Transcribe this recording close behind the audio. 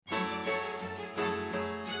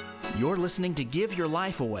You're listening to Give Your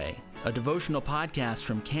Life Away, a devotional podcast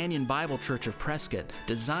from Canyon Bible Church of Prescott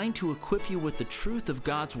designed to equip you with the truth of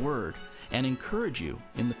God's Word and encourage you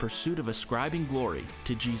in the pursuit of ascribing glory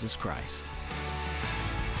to Jesus Christ.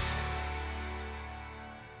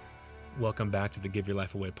 Welcome back to the Give Your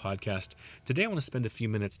Life Away podcast. Today I want to spend a few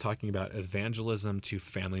minutes talking about evangelism to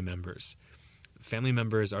family members. Family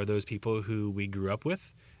members are those people who we grew up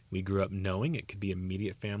with, we grew up knowing. It could be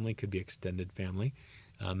immediate family, could be extended family.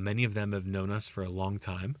 Many of them have known us for a long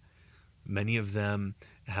time. Many of them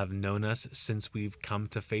have known us since we've come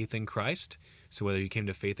to faith in Christ. So whether you came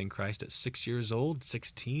to faith in Christ at 6 years old,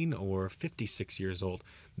 16, or 56 years old,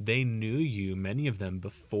 they knew you, many of them,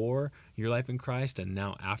 before your life in Christ and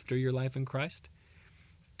now after your life in Christ.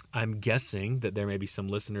 I'm guessing that there may be some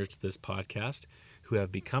listeners to this podcast who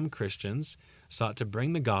have become Christians, sought to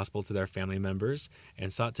bring the gospel to their family members,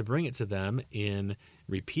 and sought to bring it to them in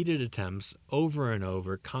repeated attempts over and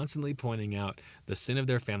over, constantly pointing out the sin of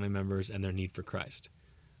their family members and their need for Christ.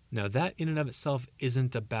 Now, that in and of itself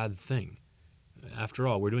isn't a bad thing. After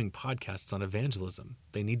all, we're doing podcasts on evangelism.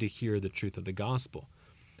 They need to hear the truth of the gospel.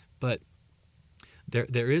 But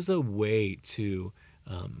there is a way to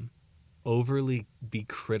overly be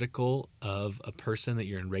critical of a person that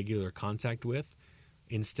you're in regular contact with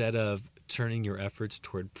instead of turning your efforts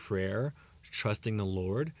toward prayer, trusting the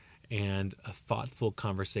Lord, and a thoughtful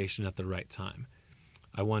conversation at the right time.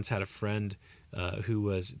 I once had a friend who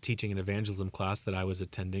was teaching an evangelism class that I was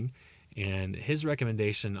attending, and his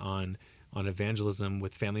recommendation on evangelism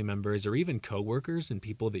with family members or even coworkers and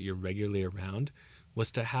people that you're regularly around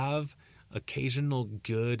was to have occasional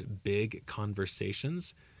good, big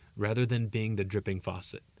conversations rather than being the dripping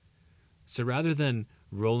faucet. So rather than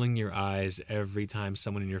rolling your eyes every time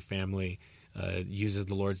someone in your family uses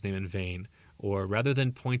the Lord's name in vain, or rather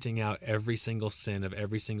than pointing out every single sin of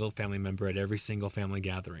every single family member at every single family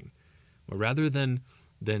gathering, or rather than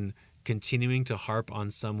continuing to harp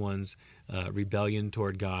on someone's rebellion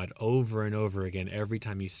toward God over and over again every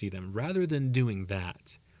time you see them, rather than doing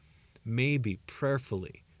that, maybe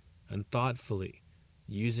prayerfully and thoughtfully,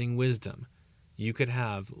 using wisdom, you could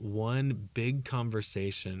have one big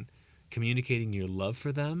conversation communicating your love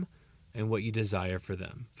for them and what you desire for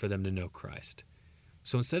them to know Christ.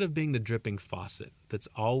 So instead of being the dripping faucet that's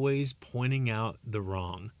always pointing out the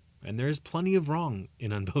wrong, and there's plenty of wrong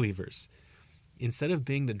in unbelievers, instead of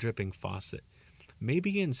being the dripping faucet,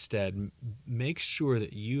 maybe instead make sure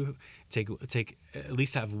that you take at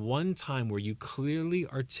least have one time where you clearly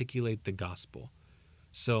articulate the gospel.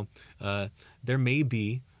 So there may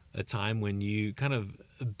be a time when you kind of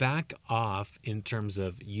back off in terms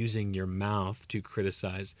of using your mouth to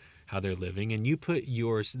criticize how they're living, and you put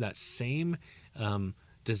that same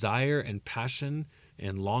desire and passion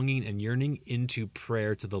and longing and yearning into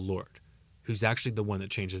prayer to the Lord, who's actually the one that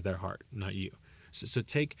changes their heart, not you. So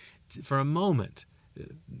take, for a moment,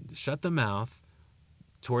 shut the mouth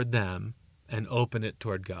toward them and open it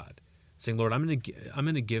toward God, saying, Lord, I'm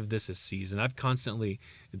going to give this a season. I've constantly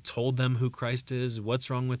told them who Christ is,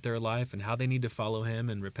 what's wrong with their life, and how they need to follow him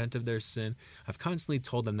and repent of their sin. I've constantly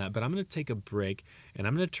told them that, but I'm going to take a break, and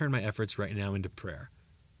I'm going to turn my efforts right now into prayer.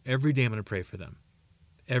 Every day I'm going to pray for them.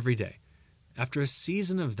 Every day. After a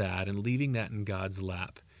season of that and leaving that in God's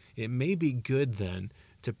lap, it may be good then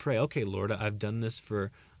to pray, okay, Lord, I've done this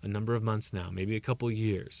for a number of months now, maybe a couple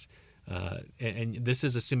years. And this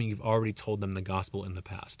is assuming you've already told them the gospel in the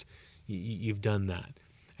past. You've done that.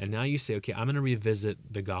 And now you say, okay, I'm going to revisit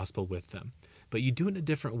the gospel with them. But you do it in a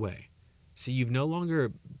different way. See, you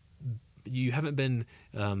haven't been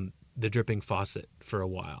the dripping faucet for a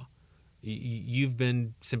while. You've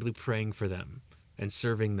been simply praying for them and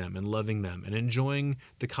serving them and loving them and enjoying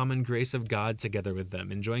the common grace of God together with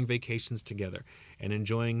them, enjoying vacations together and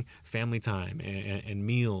enjoying family time and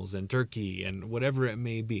meals and turkey and whatever it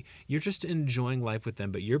may be. You're just enjoying life with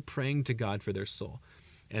them, but you're praying to God for their soul.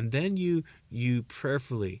 And then you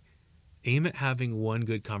prayerfully aim at having one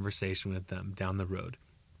good conversation with them down the road.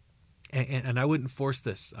 And I wouldn't force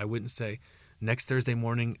this. I wouldn't say, next Thursday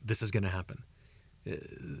morning, this is going to happen.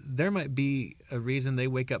 There might be a reason they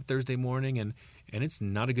wake up Thursday morning and it's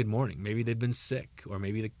not a good morning. Maybe they've been sick, or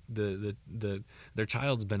maybe their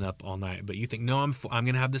child's been up all night. But you think, no, I'm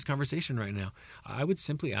going to have this conversation right now. I would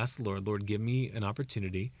simply ask the Lord, give me an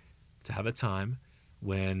opportunity to have a time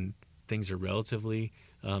when things are relatively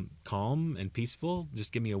calm and peaceful.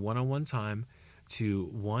 Just give me a one-on-one time to,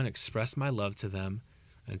 one, express my love to them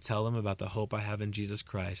and tell them about the hope I have in Jesus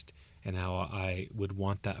Christ and how I would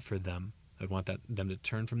want that for them. I'd want them to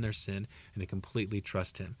turn from their sin and to completely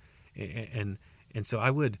trust him. And so I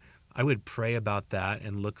would pray about that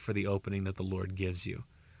and look for the opening that the Lord gives you.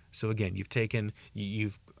 So again,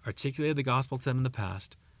 you've articulated the gospel to them in the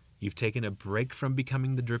past. You've taken a break from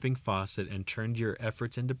becoming the dripping faucet and turned your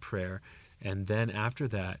efforts into prayer. And then after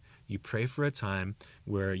that, you pray for a time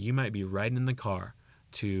where you might be riding in the car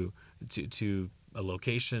to a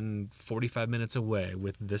location 45 minutes away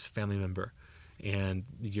with this family member. And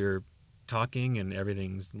you're talking and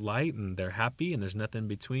everything's light and they're happy and there's nothing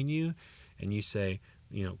between you. And you say,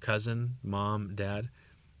 cousin, mom, dad,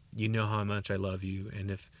 you know how much I love you.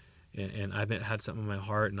 And I've had something in my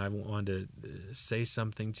heart, and I wanted to say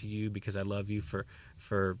something to you because I love you for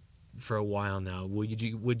a while now. Would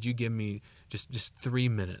you give me just 3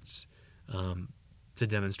 minutes to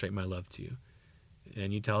demonstrate my love to you?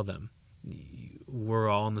 And you tell them, we're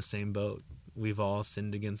all in the same boat. We've all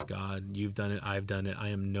sinned against God. You've done it. I've done it. I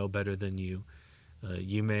am no better than you.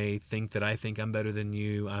 You may think that I think I'm better than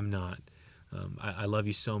you. I'm not. I love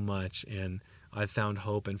you so much, and I've found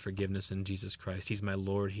hope and forgiveness in Jesus Christ. He's my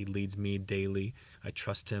Lord. He leads me daily. I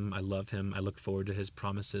trust him. I love him. I look forward to his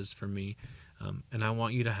promises for me. And I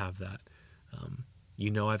want you to have that.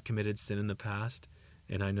 I've committed sin in the past,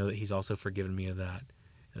 and I know that he's also forgiven me of that.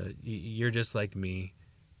 You're just like me.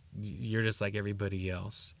 You're just like everybody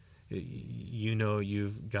else.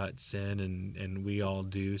 You've got sin, and we all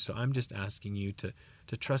do. So I'm just asking you to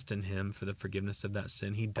trust in him for the forgiveness of that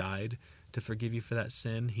sin. He died to forgive you for that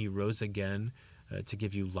sin. He rose again to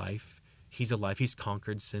give you life. He's alive. He's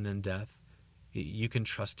conquered sin and death. You can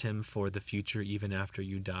trust him for the future even after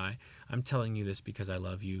you die. I'm telling you this because I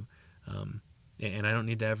love you, and I don't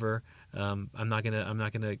need to ever. I'm not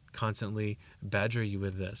gonna constantly badger you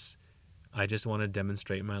with this. I just want to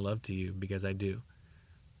demonstrate my love to you because I do.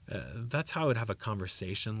 That's how I would have a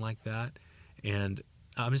conversation like that. And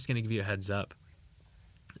I'm just going to give you a heads up.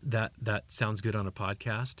 That sounds good on a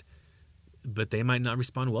podcast, but they might not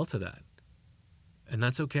respond well to that. And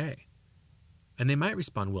that's okay. And they might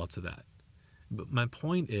respond well to that. But my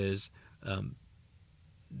point is,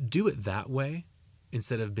 do it that way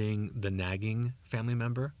instead of being the nagging family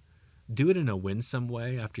member. Do it in a winsome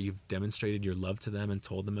way after you've demonstrated your love to them and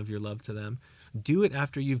told them of your love to them. Do it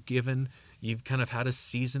after you've kind of had a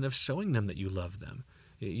season of showing them that you love them.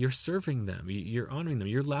 You're serving them. You're honoring them.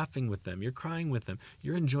 You're laughing with them. You're crying with them.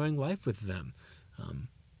 You're enjoying life with them.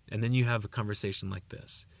 And then you have a conversation like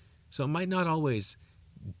this. So it might not always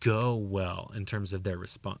go well in terms of their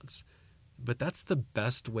response, but that's the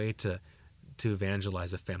best way to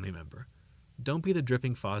evangelize a family member. Don't be the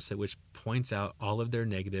dripping faucet which points out all of their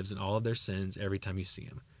negatives and all of their sins every time you see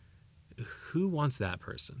them. Who wants that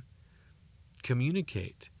person?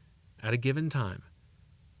 Communicate at a given time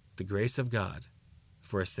the grace of God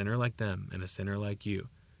for a sinner like them and a sinner like you,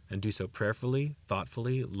 and do so prayerfully,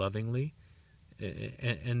 thoughtfully, lovingly,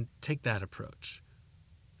 and take that approach.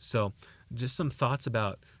 So just some thoughts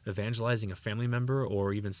about evangelizing a family member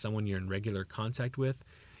or even someone you're in regular contact with.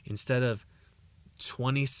 Instead of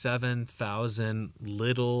 27,000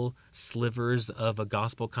 little slivers of a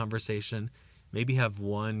gospel conversation, maybe have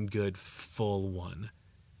one good full one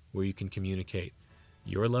where you can communicate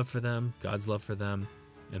your love for them, God's love for them,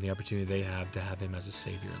 and the opportunity they have to have him as a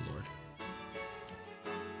Savior and Lord.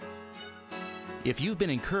 If you've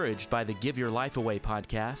been encouraged by the Give Your Life Away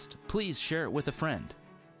podcast, please share it with a friend.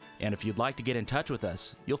 And if you'd like to get in touch with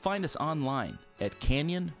us, you'll find us online at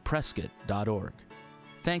canyonprescott.org.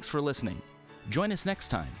 Thanks for listening. Join us next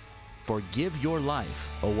time for Give Your Life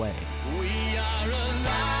Away. We are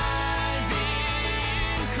alive.